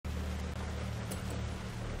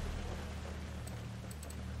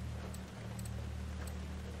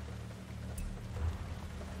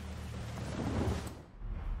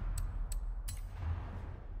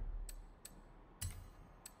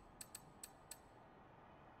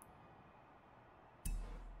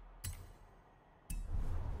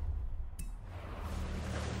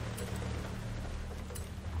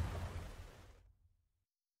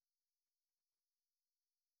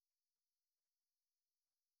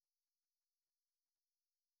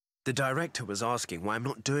The director was asking why I'm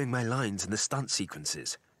not doing my lines in the stunt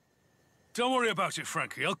sequences. Don't worry about it,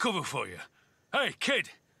 Frankie. I'll cover for you. Hey,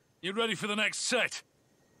 kid, you ready for the next set?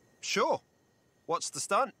 Sure. What's the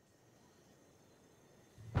stunt?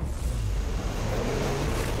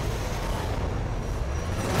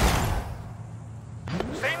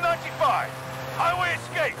 Scene 95. Highway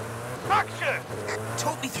escape. Action!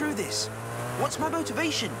 Talk me through this. What's my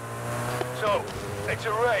motivation? So, it's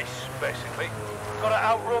a race, basically. Gotta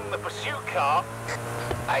outrun the pursuit car.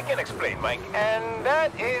 I can explain, Mike. And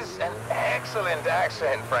that is an excellent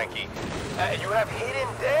accent, Frankie. You have hidden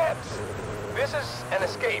depths. This is an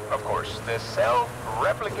escape, of course. The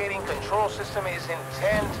self-replicating control system is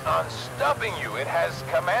intent on stopping you. It has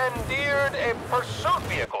commandeered a pursuit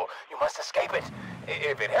vehicle. You must escape it.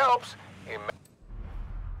 If it helps,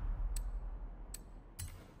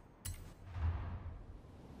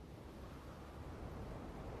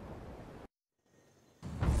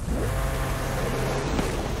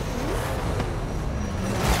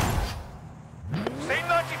 Scene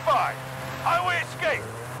 95. Highway escape.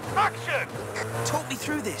 Action! Talk me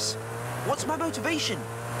through this. What's my motivation?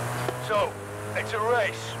 So, it's a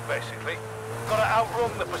race, basically. Gotta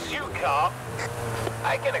outrun the pursuit car.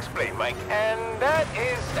 I can explain, Mike. And that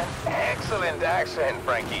is an excellent accent,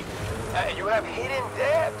 Frankie. You have hidden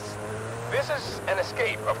depths. This is an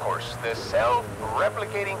escape, of course. The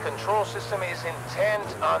self-replicating control system is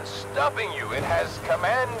intent on stopping you. It has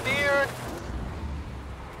commandeered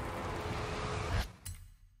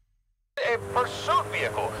a pursuit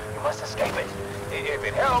vehicle. You must escape it. If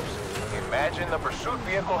it helps, imagine the pursuit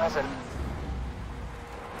vehicle has a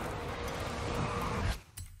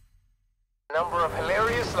number of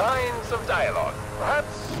hilarious lines of dialogue,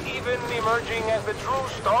 perhaps even emerging as the true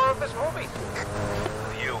star of this movie.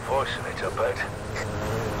 You voicing it, I bet.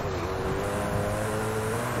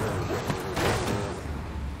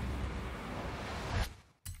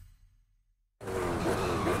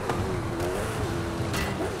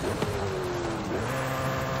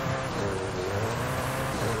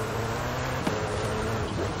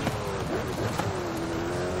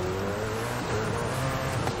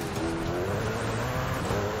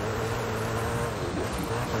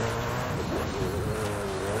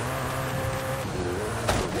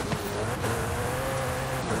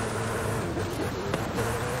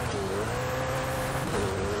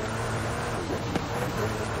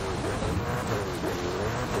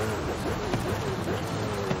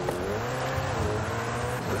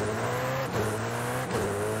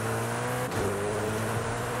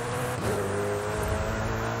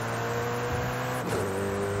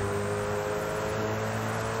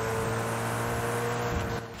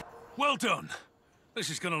 Well done. This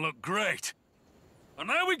is gonna look great. And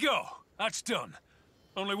there we go. That's done.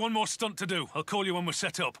 Only one more stunt to do. I'll call you when we're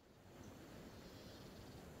set up.